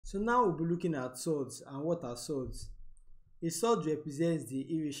So now we'll be looking at surds. And what are surds? A surd represents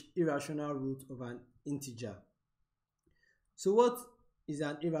the irrational root of an integer. So what is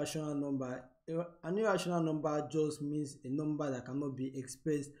an irrational number? An irrational number just means a number that cannot be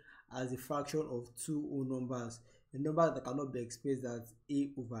expressed as a fraction of two whole numbers. A number that cannot be expressed as a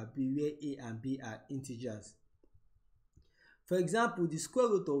over b, where a and b are integers. For example, the square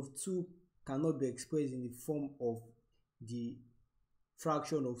root of 2 cannot be expressed in the form of the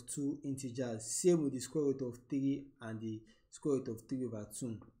fraction of two integers. Same with the square root of 3 and the square root of 3 over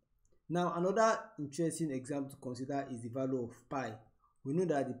 2. Now, another interesting example to consider is the value of pi. We know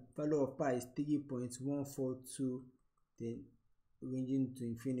that the value of pi is 3.142, then ranging to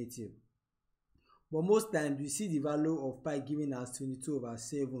infinity. But most times we see the value of pi given as 22 over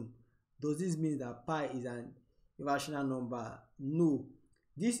 7. Does this mean that pi is an irrational number? No.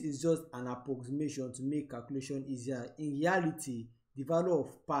 This is just an approximation to make calculation easier. In reality, the value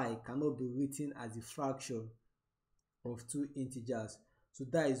of pi cannot be written as a fraction of two integers. So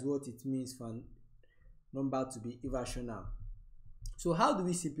that is what it means for a number to be irrational. So how do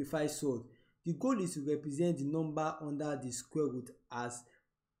we simplify surd? The goal is to represent the number under the square root as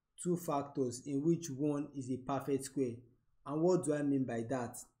two factors in which one is a perfect square. And what do I mean by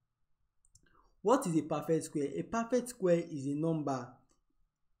that? What is a perfect square? A perfect square is a number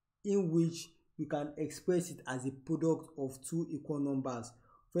in which we can express it as a product of two equal numbers.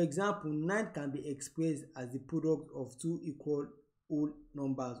 For example, 9 can be expressed as the product of two equal whole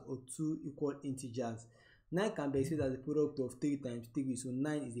numbers or two equal integers. 9 can be expressed as the product of 3 times 3, so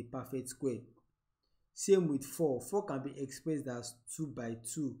 9 is a perfect square. Same with 4. 4 can be expressed as 2 by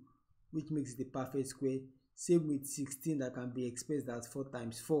 2, which makes it a perfect square. Same with 16, that can be expressed as 4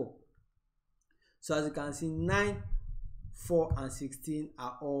 times 4. So as you can see, 9, 4 and 16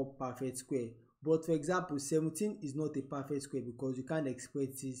 are all perfect square. But for example, 17 is not a perfect square because you can't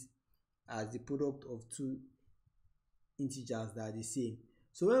express this as the product of two integers that are the same.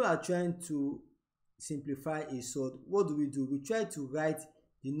 So when we are trying to simplify a surd, what do? We try to write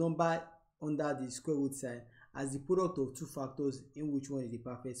the number under the square root sign as the product of two factors in which one is a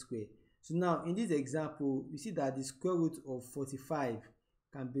perfect square. So now in this example, we see that the square root of 45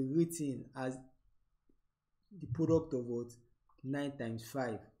 can be written as the product of what? 9 times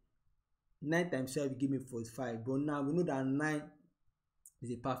 5. 9 times 5 will give me 45, but now we know that 9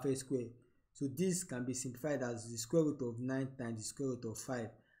 is a perfect square. So this can be simplified as the square root of 9 times the square root of 5.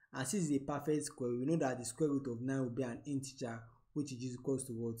 And since it's a perfect square, we know that the square root of 9 will be an integer, which is equals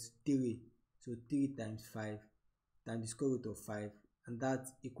to what? 3. So 3 times 5 times the square root of 5, and that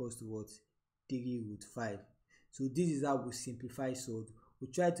equals to what? 3 root 5. So this is how we simplify surd. We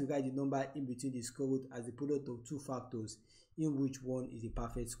try to write the number in between the square root as the product of two factors in which one is a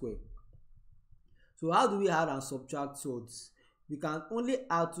perfect square. So how do we add and subtract surds? We can only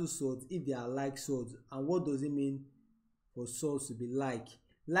add two surds if they are like surds. And what does it mean for surds to be like?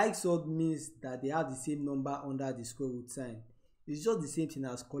 Like surd means that they have the same number under the square root sign. It's just the same thing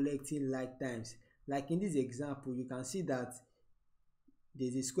as collecting like times. Like in this example, you can see that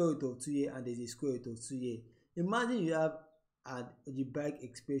there's a square root of 2a and there's a square root of 2a. Imagine you have an algebraic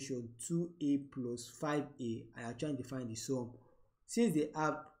expression 2a plus 5a and you're trying to find the sum. Since they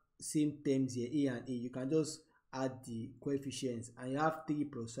have same terms here, a and a, you can just add the coefficients and you have 3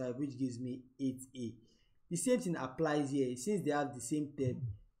 plus 5, which gives me 8a. The same thing applies here. Since they have the same term,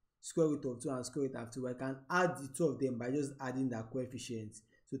 square root of 2 and square root of 2, I can add the two of them by just adding their coefficients.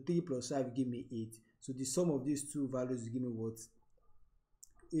 So 3 plus 5 will give me 8. So the sum of these two values will give me what?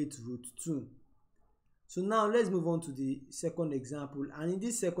 8 root 2. So now let's move on to the second example. And in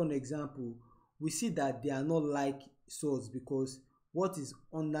this second example, we see that they are not like surds because what is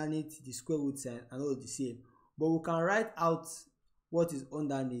underneath the square root sign are not the same. But we can write out what is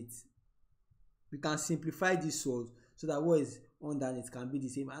underneath. We can simplify this surd so that what is underneath can be the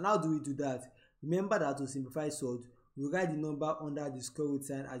same. And how do we do that? Remember that to simplify surd, we write the number under the square root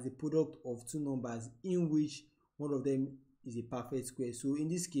sign as the product of two numbers in which one of them is a perfect square. So in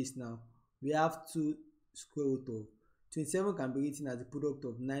this case now, we have two square root of 27 can be written as the product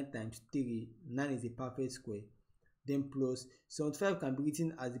of 9 times 3. 9 is a perfect square. Then plus 75 can be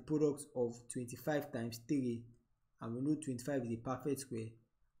written as the product of 25 times 3, and we know 25 is a perfect square.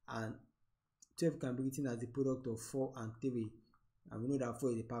 And 12 can be written as the product of 4 and 3, and we know that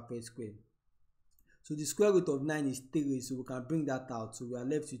 4 is a perfect square. So the square root of 9 is 3, so we can bring that out. So we are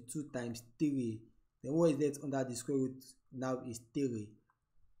left with 2 times 3. Then what is left under the square root now is 3.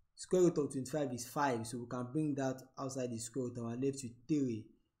 Square root of 25 is 5, so we can bring that outside the square root and we are left with 3.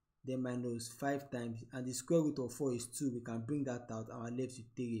 Then minus 5 times, and the square root of 4 is 2, we can bring that out and we are left with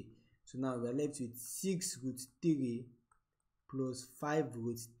 3. So now we are left with 6 root 3 plus 5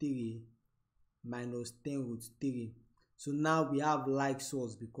 root 3 minus 10 root 3. So now we have like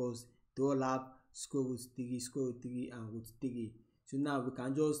sorts because they all have square root 3 and root 3. So now we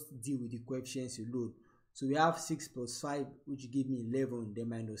can just deal with the coefficients alone. So we have 6 plus 5 which give me 11, then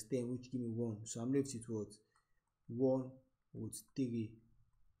minus 10 which give me 1. So I'm left with what? 1 root 3,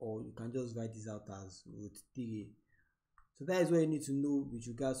 or you can just write this out as root 3. So that is what you need to know with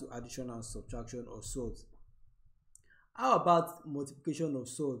regards to addition and subtraction of surds. How about multiplication of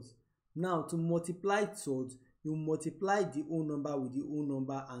surds? Now to multiply surds, you multiply the whole number with the whole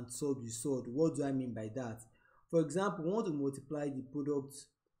number and surd with surd. What do I mean by that? For example, we want to multiply the product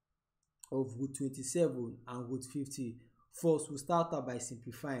of root 27 and root 50. First, we'll start out by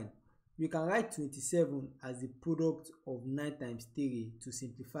simplifying. We can write 27 as the product of 9 times 3 to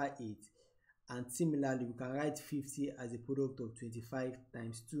simplify it. And similarly, we can write 50 as the product of 25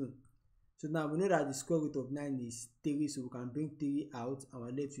 times 2. So now we know that the square root of 9 is 3, so we can bring 3 out and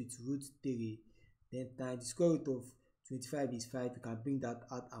we're left with root 3. Then times the square root of 25 is 5, we can bring that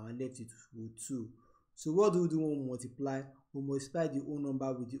out and we're left with root 2. So what do we do when we multiply? We multiply the whole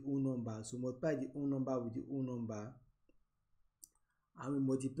number with the whole number. So multiply the whole number with the whole number. And we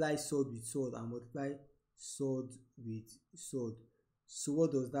multiply surd with surd and multiply surd with surd. So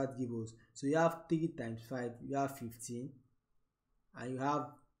what does that give us? So you have 3 times 5, you have 15. And you have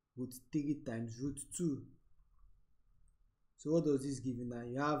root 3 times root 2. So what does this give you now?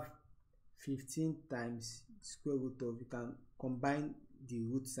 You have 15 times square root of, you can combine the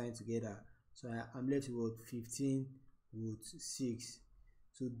root sign together. So I'm left with what? 15 root 6.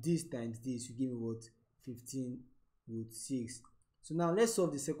 So this times this will give me what? 15 root 6. So now let's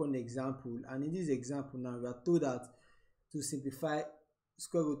solve the second example. And in this example now, we are told that to simplify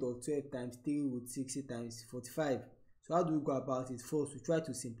square root of 12 times 3 root 60 times 45. So how do we go about it? First, we try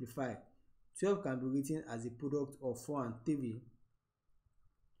to simplify. 12 can be written as a product of 4 and 3.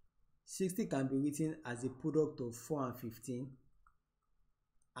 60 can be written as a product of 4 and 15.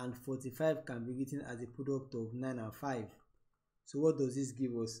 And 45 can be written as a product of 9 and 5. So what does this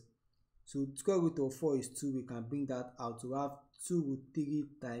give us? So square root of 4 is 2. We can bring that out. So we have 2 root 3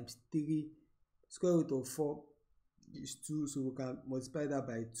 times 3. Square root of 4 is 2. So we can multiply that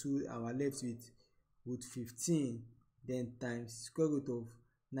by 2 and we're left with root 15. Then times square root of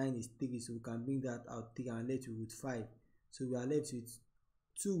 9 is 3. So we can bring that out 3 and left with root 5. So we are left with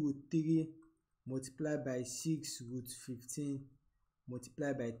 2 root 3 multiplied by 6 root 15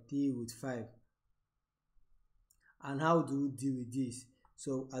 multiplied by 3 root 5. And how do we deal with this?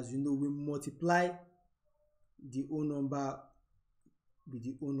 So as you know, we multiply the whole number with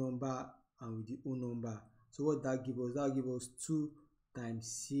the whole number and with the whole number. So what that gives us? That gives us 2 times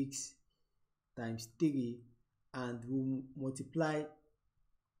 6 times 3, and we multiply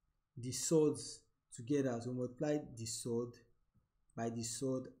the surds together. So multiply the surd by the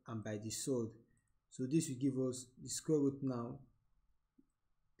surd and by the surd. So this will give us the square root now.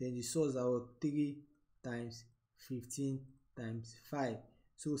 Then the surds are 3 times 15 times 5.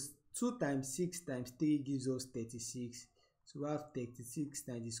 So 2 times 6 times 3 gives us 36. So we have 36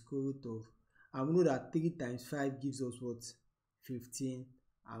 times the square root of, and we know that 3 times 5 gives us what? 15.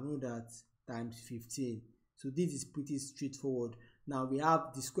 And we know that times 15. So this is pretty straightforward. Now we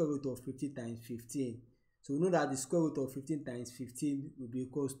have the square root of 15 times 15. So we know that the square root of 15 times 15 will be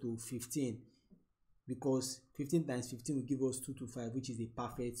equals to 15. Because 15 times 15 will give us 225, which is a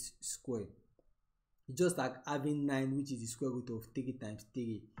perfect square. It's just like having 9, which is the square root of 3 times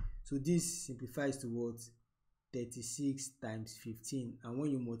 3. So this simplifies to what? 36 times 15. And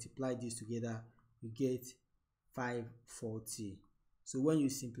when you multiply this together, you get 540. So when you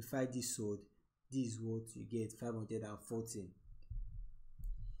simplify this surd, this is what you get, 540.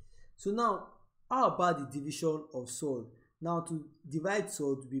 So now, how about the division of surd? Now to divide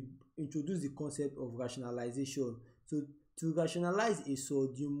surd, we introduce the concept of rationalization. So to rationalize a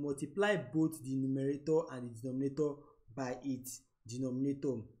surd, you multiply both the numerator and the denominator by its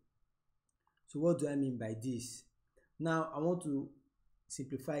denominator. So what do I mean by this? Now I want to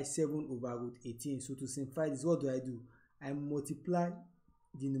simplify 7 over root 18. So to simplify this, what do? I multiply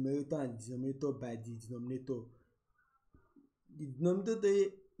the numerator and the denominator by the denominator. The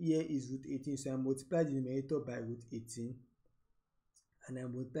denominator here is root 18, so I multiply the numerator by root 18 and I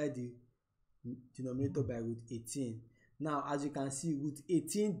multiply the denominator by root 18. Now as you can see, root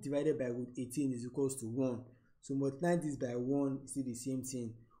 18 divided by root 18 is equals to 1. So multiplying this by 1 is still the same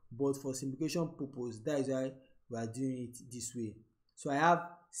thing, but for simplification purpose, that is why we are doing it this way. So I have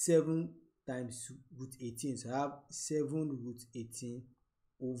 7 times root 18, so I have 7 root 18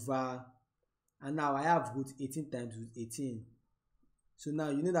 over, and now I have root 18 times root 18. So now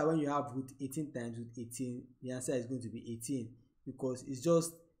you know that when you have root 18 times root 18, the answer is going to be 18. because it's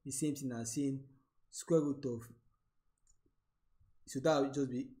just the same thing as saying square root of, so that will just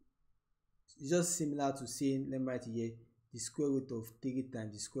be, it's just similar to saying, let me write it here, the square root of 3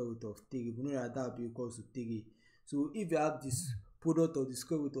 times the square root of 3. We know that that will be equals to 3. So if you have this product of the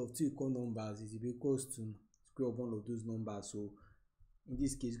square root of two equal numbers, it will be equals to square of one of those numbers. So in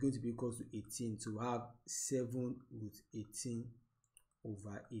this case, it's going to be equals to 18. So we have 7 root 18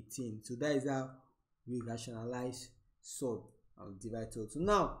 over 18. So that is how we rationalize surd and divide surd. So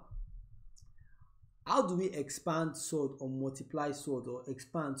now, how do we expand surd or multiply surd or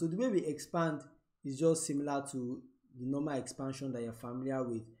expand? So the way we expand is just similar to the normal expansion that you're familiar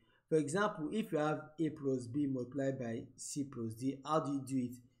with. For example, if you have a plus b multiplied by c plus d, how do you do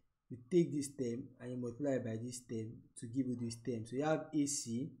it? You take this term and you multiply by this term to give you this term. So you have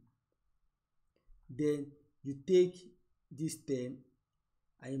ac, then you take this term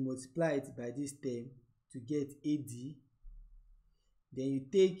and you multiply it by this term to get ad, then you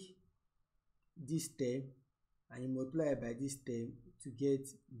take this term and you multiply by this term to get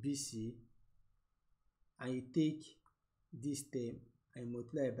bc, and you take this term and you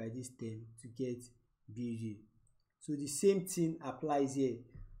multiply by this term to get bd. So the same thing applies here.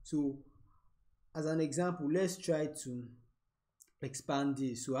 So as an example, let's try to expand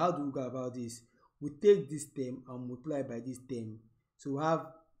this. So how do we go about this? We take this term and multiply by this term. So we have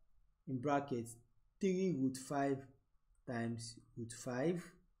in brackets 3 root 5 times root 5,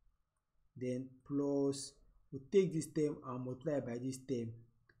 then plus, we take this term and multiply by this term,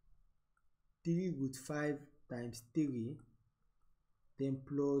 3 root 5 times 3, then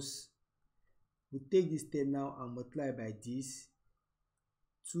plus, we take this term now and multiply by this,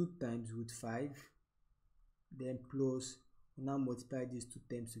 2 times root 5, then plus, we now multiply these two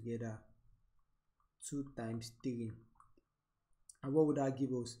terms together, 2 times 3. And what would that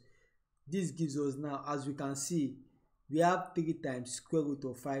give us? This gives us now, as we can see, we have 3 times square root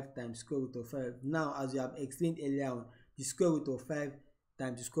of 5 times square root of 5. Now, as we have explained earlier on, the square root of 5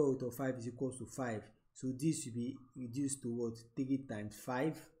 times the square root of 5 is equals to 5. So this will be reduced to what? 3 times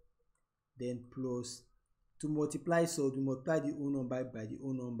 5. Then plus, to multiply, so we multiply the whole number by the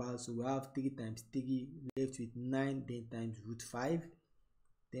whole number. So we have 3 times 3 left with 9, then times root 5.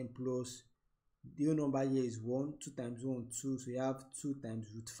 Then plus, the whole number here is 1. 2 times 1, 2. So you have 2 times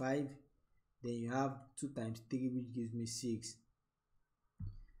root 5. Then you have 2 times 3, which gives me 6.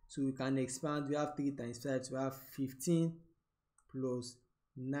 So we can expand. We have 3 times 5. So we have 15 plus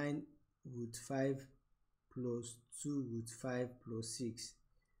 9 root 5 plus 2 root 5 plus 6.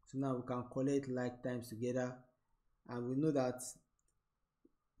 So now we can collect like times together. And we know that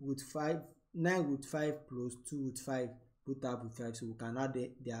root 5, 9 root 5 plus 2 root 5 both have root 5. So we can add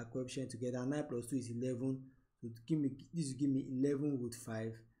their coefficient together. 9 plus 2 is 11. So this will give me 11 root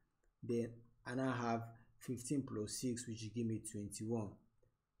 5. Then I now have 15 plus 6, which will give me 21.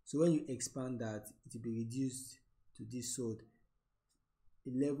 So when you expand that, it will be reduced to this surd,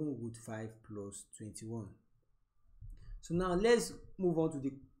 11 root 5 plus 21. So now let's move on to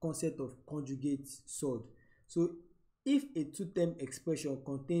the concept of conjugate surd. So if a two-term expression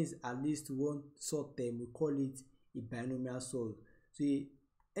contains at least one surd term, we call it a binomial surd. So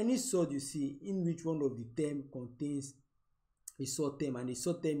any surd you see in which one of the term contains a surd term, and a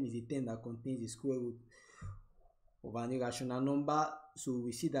surd term is a term that contains the square root of an irrational number. So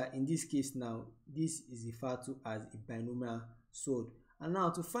we see that in this case now, this is referred to as a binomial surd. And now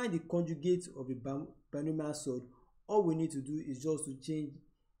to find the conjugate of a binomial surd, all we need to do is just to change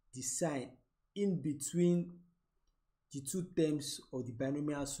the sign in between the two terms of the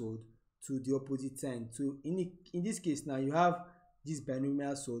binomial surd to the opposite sign. So in this case now, you have this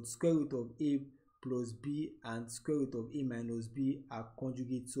binomial surd, square root of a plus b and square root of a minus b are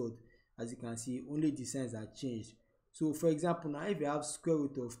conjugate surd. As you can see, only the signs are changed. So for example, now if you have square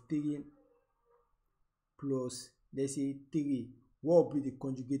root of 3 plus, let's say 3, what will be the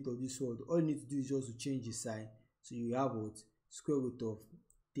conjugate of this surd? All you need to do is just to change the sign. So you have what? Square root of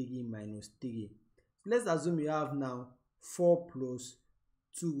 3 minus 3. So let's assume you have now 4 plus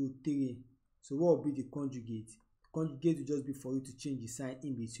 2 root 3. So what will be the conjugate? Conjugate will just be for you to change the sign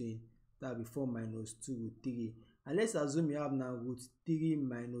in between. That will be 4 minus 2 root 3. And let's assume you have now root 3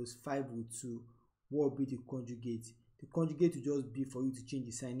 minus 5 root 2. What will be the conjugate? The conjugate will just be for you to change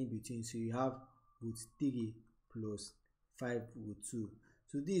the sign in between. So you have root 3 plus 5 root 2.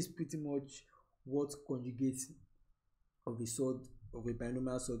 So this is pretty much what conjugate of a surd, of a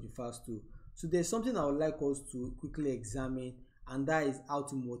binomial surd, refers to. So there's something I would like us to quickly examine, and that is how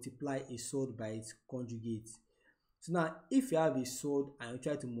to multiply a surd by its conjugate. So now, if you have a surd and you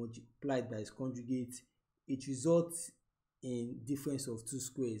try to multiply it by its conjugate, it results in difference of two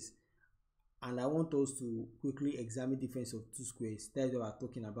squares. and I want us to quickly examine difference of two squares. That is why we are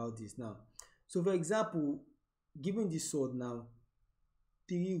talking about this now. So for example, given this sword now,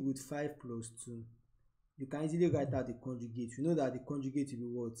 3 root 5 plus 2, you can easily write out the conjugate. You know that the conjugate will be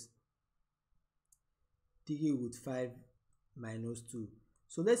what? 3 root 5 minus 2.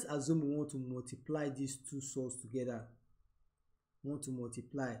 So let's assume we want to multiply these two swords together. We want to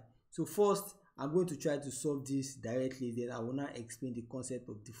multiply. So first, I'm going to try to solve this directly. Then I will now explain the concept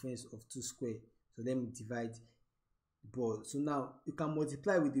of difference of two squares. So let me divide the board. So now you can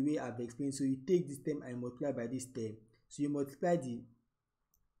multiply with the way I've explained. So you take this term and multiply by this term. So you multiply the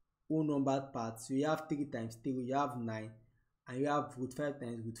whole numbered part. So you have 3 times 3, you have 9. And you have root 5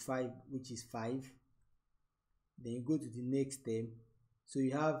 times root 5, which is 5. Then you go to the next term. So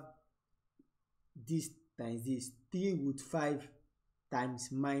you have this times this, 3 root 5 times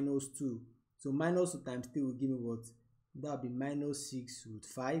minus 2. So minus 2 times 3 will give me what? That will be minus 6 root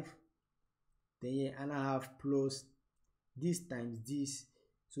 5. Then here, and I have plus this times this.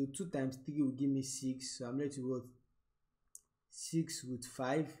 So 2 times 3 will give me 6. So I'm left with what? 6 root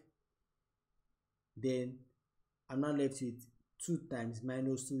 5. Then I'm now left with 2 times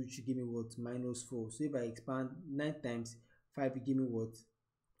minus 2, which will give me what? Minus 4. So if I expand, 9 times 5 will give me what?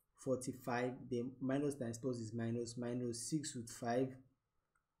 45. Then minus times plus is minus. Minus 6 root 5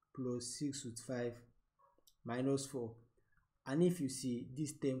 plus 6 root 5 minus 4. And if you see,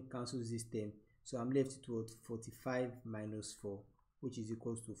 this term cancels this term. So I'm left with what? 45 minus 4, which is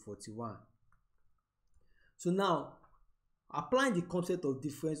equals to 41. So now, applying the concept of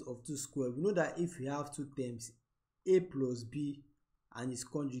difference of two squares, we know that if we have two terms, a plus b and its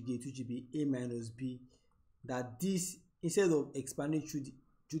conjugate, which will be a minus b, that this, instead of expanding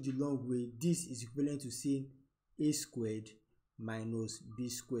through the long way, this is equivalent to saying a squared minus b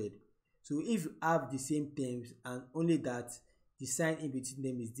squared. So if you have the same terms and only that the sign in between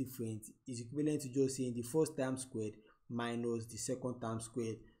them is different, is equivalent to just saying the first term squared minus the second term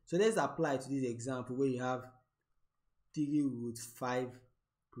squared. So let's apply to this example where you have 3 root 5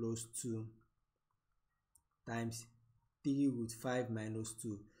 plus 2 times 3 root 5 minus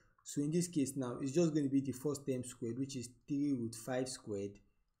 2. So in this case now, it's just going to be the first term squared, which is 3 root 5 squared,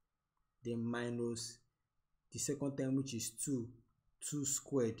 then minus the second term, which is 2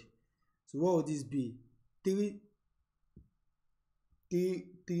 squared. So what would this be? 3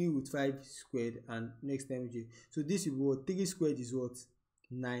 root 5 squared, and next time, which is, so this will be what? 3 squared is what?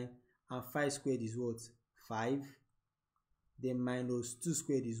 9, and 5 squared is what? 5. Then minus 2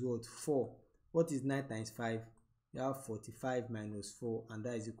 squared is what? 4. What is 9 times 5? You have 45 minus 4, and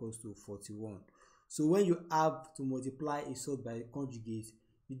that is equals to 41. So when you have to multiply a sort by a conjugate,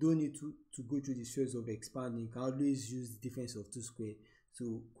 you don't need to go through the steps of expanding. You can always use the difference of two squares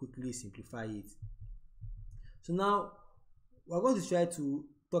to quickly simplify it. So now we're going to try to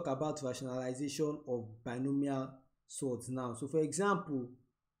talk about rationalization of binomial sorts now. So for example,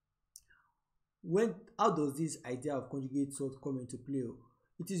 how does this idea of conjugate sort come into play?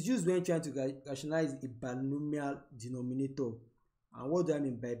 It is used when trying to rationalize a binomial denominator. And what do I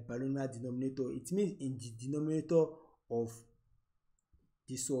mean by binomial denominator? It means in the denominator of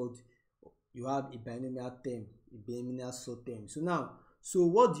the sort, you have a binomial term, a binomial sort term. So now,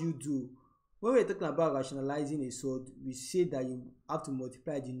 what do you do? When we're talking about rationalizing a sort, we say that you have to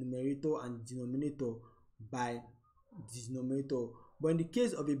multiply the numerator and denominator by the denominator. But in the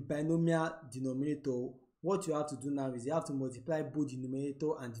case of a binomial denominator, what you have to do now is you have to multiply both the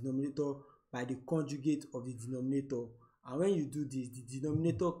numerator and denominator by the conjugate of the denominator. And when you do this, the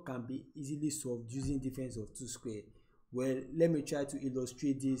denominator can be easily solved using difference of two squares. Well, let me try to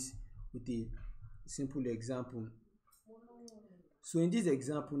illustrate this with a simple example. So in this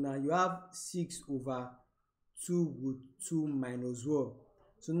example now, you have 6 over 2 root 2 minus 1.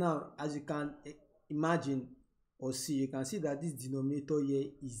 So now, as you can imagine or see, you can see that this denominator here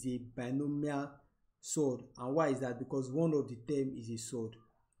is a binomial sort. And why is that? Because one of the term is a sort.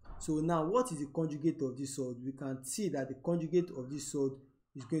 So now, what is the conjugate of this sort? We can see that the conjugate of this sort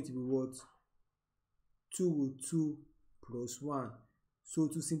is going to be what? 2 root 2 plus 1. So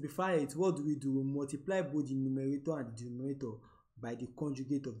to simplify it, what do? We multiply both the numerator and the denominator by the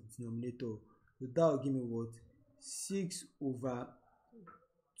conjugate of the denominator. So that will give me what? 6 over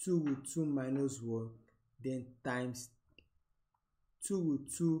 2 root 2 minus 1, then times 2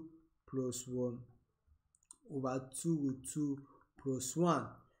 root 2 plus 1 over 2 root 2 plus 1.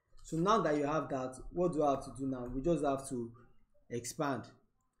 So now that you have that, what do I have to do now? We just have to expand.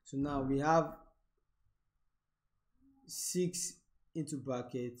 So now we have 6 into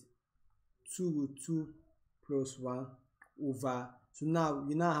bracket 2 root 2 plus 1 over, so now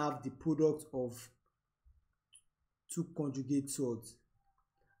we now have the product of two conjugate sorts.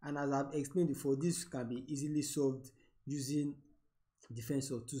 And as I've explained before, this can be easily solved using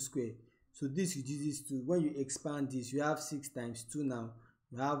difference of 2 square. So this reduces to, when you expand this, you have 6 times 2 now,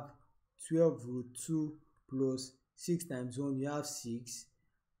 you have 12 root 2 plus 6 times 1, you have 6.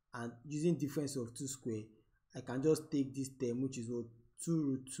 And using difference of 2 square, I can just take this term, which is what, 2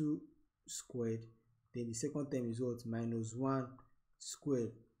 root 2 squared. Then the second term is what, minus 1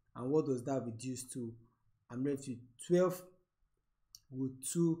 squared. And what does that reduce to? I'm left with 12 root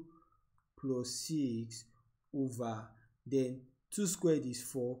 2 plus 6 over, then 2 squared is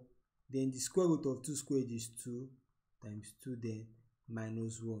 4, then the square root of 2 squared is 2 times 2, then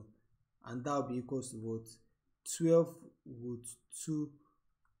minus 1. And that will be equals to what? 12 root 2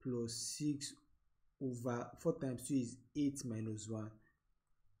 plus 6 over 4 times 2 is 8 minus 1.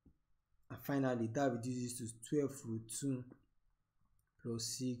 And finally, that reduces to 12 root 2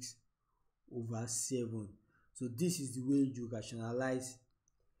 plus 6 over 7. So this is the way you rationalize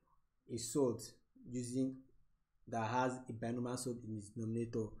a surd using that has a binomial surd in its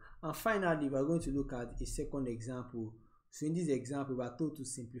denominator. And finally, we are going to look at a second example. So in this example, we are told to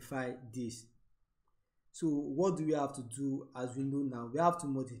simplify this. So what do we have to do? As we know now, we have to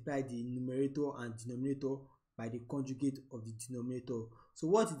multiply the numerator and denominator by the conjugate of the denominator. So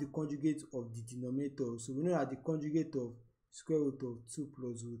what is the conjugate of the denominator? So we know that the conjugate of square root of 2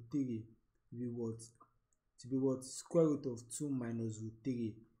 plus root 3 will be what? To be what? Square root of 2 minus root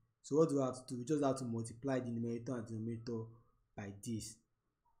 3. So what do we have to do? We just have to multiply the numerator and denominator by this.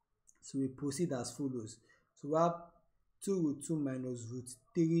 So we proceed as follows. So we have 2 root 2 minus root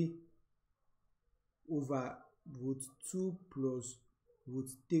 3 over root 2 plus root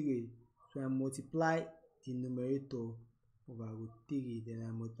 3. So I multiply the numerator over root 3, then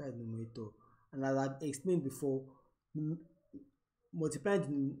I multiply the numerator. And as I explained before, multiplying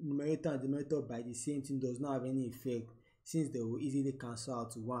the numerator and denominator by the same thing does not have any effect, since they will easily cancel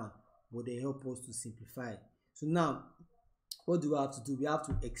out to 1, but they help us to simplify. So now, what do we have to do? We have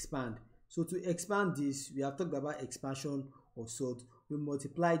to expand. So to expand this, we have talked about expansion of surd. We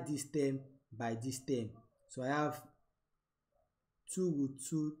multiply this term by this term. So I have 2 root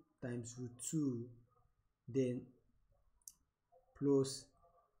 2 times root 2, then plus,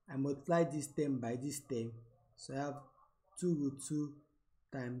 I multiply this term by this term. So I have 2 root 2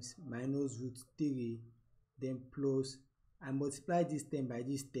 times minus root 3, then plus, I multiply this term by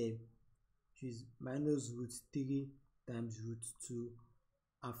this term, which is minus root 3 times root 2.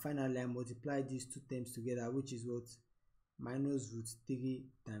 And finally, I multiply these two terms together, which is what? Minus root 3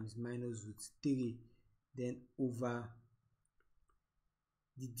 times minus root 3, then over.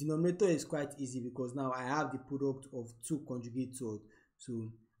 The denominator is quite easy because now I have the product of two conjugate surd,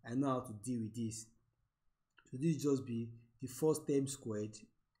 so I know how to deal with this. So this just be the first term squared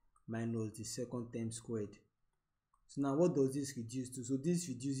minus the second term squared. So now what does this reduce to? So this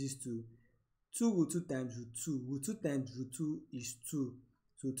reduces to 2 root 2 times root 2. Root 2 times root 2 is 2.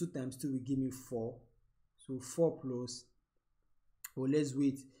 So 2 times 2 will give me 4. So 4 plus, or let's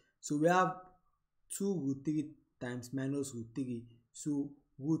wait. So we have 2 root 3 times minus root 3. So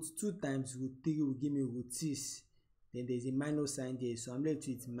root 2 times root 3 will give me root 6. Then there's a minus sign there. So I'm left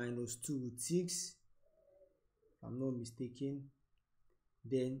with minus 2 root 6. If I'm not mistaken.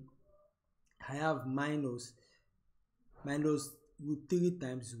 Then I have minus root 3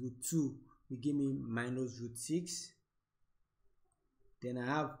 times root 2 will give me minus root 6. Then I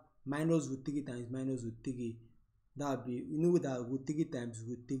have minus root 3 times minus root 3. That will be, you know that root 3 times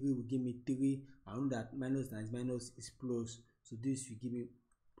root 3 will give me 3. I know that minus times minus is plus. So this will give me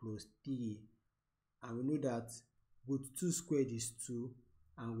plus 3. And we know that root 2 squared is 2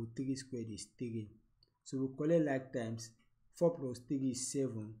 and root 3 squared is 3. So we collect like times. 4 plus 3 is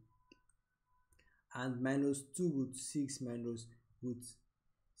 7. And minus 2 root 6 minus root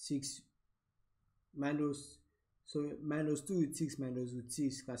 6 minus, so minus 2 root 6 minus root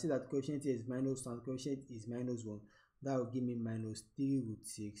 6. You can see that coefficient here is minus 1, coefficient is minus 1. That will give me minus 3 root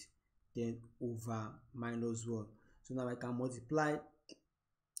 6, then over minus 1. So now I can multiply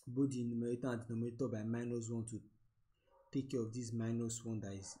both the numerator and denominator by minus 1 to take care of this minus 1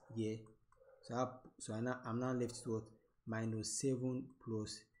 that is here. So I'm now left with what? Minus 7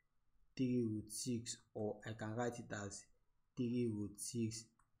 plus 3 root 6, or I can write it as 3 root 6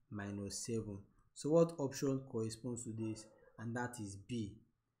 minus 7. So what option corresponds to this? And that is B.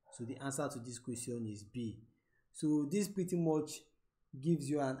 So the answer to this question is B. So this pretty much gives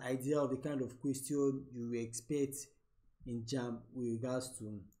you an idea of the kind of question you will expect in JAMB with regards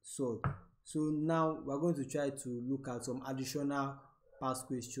to surd. So now we're going to try to look at some additional past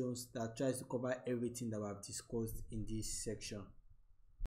questions that tries to cover everything that we have discussed in this section.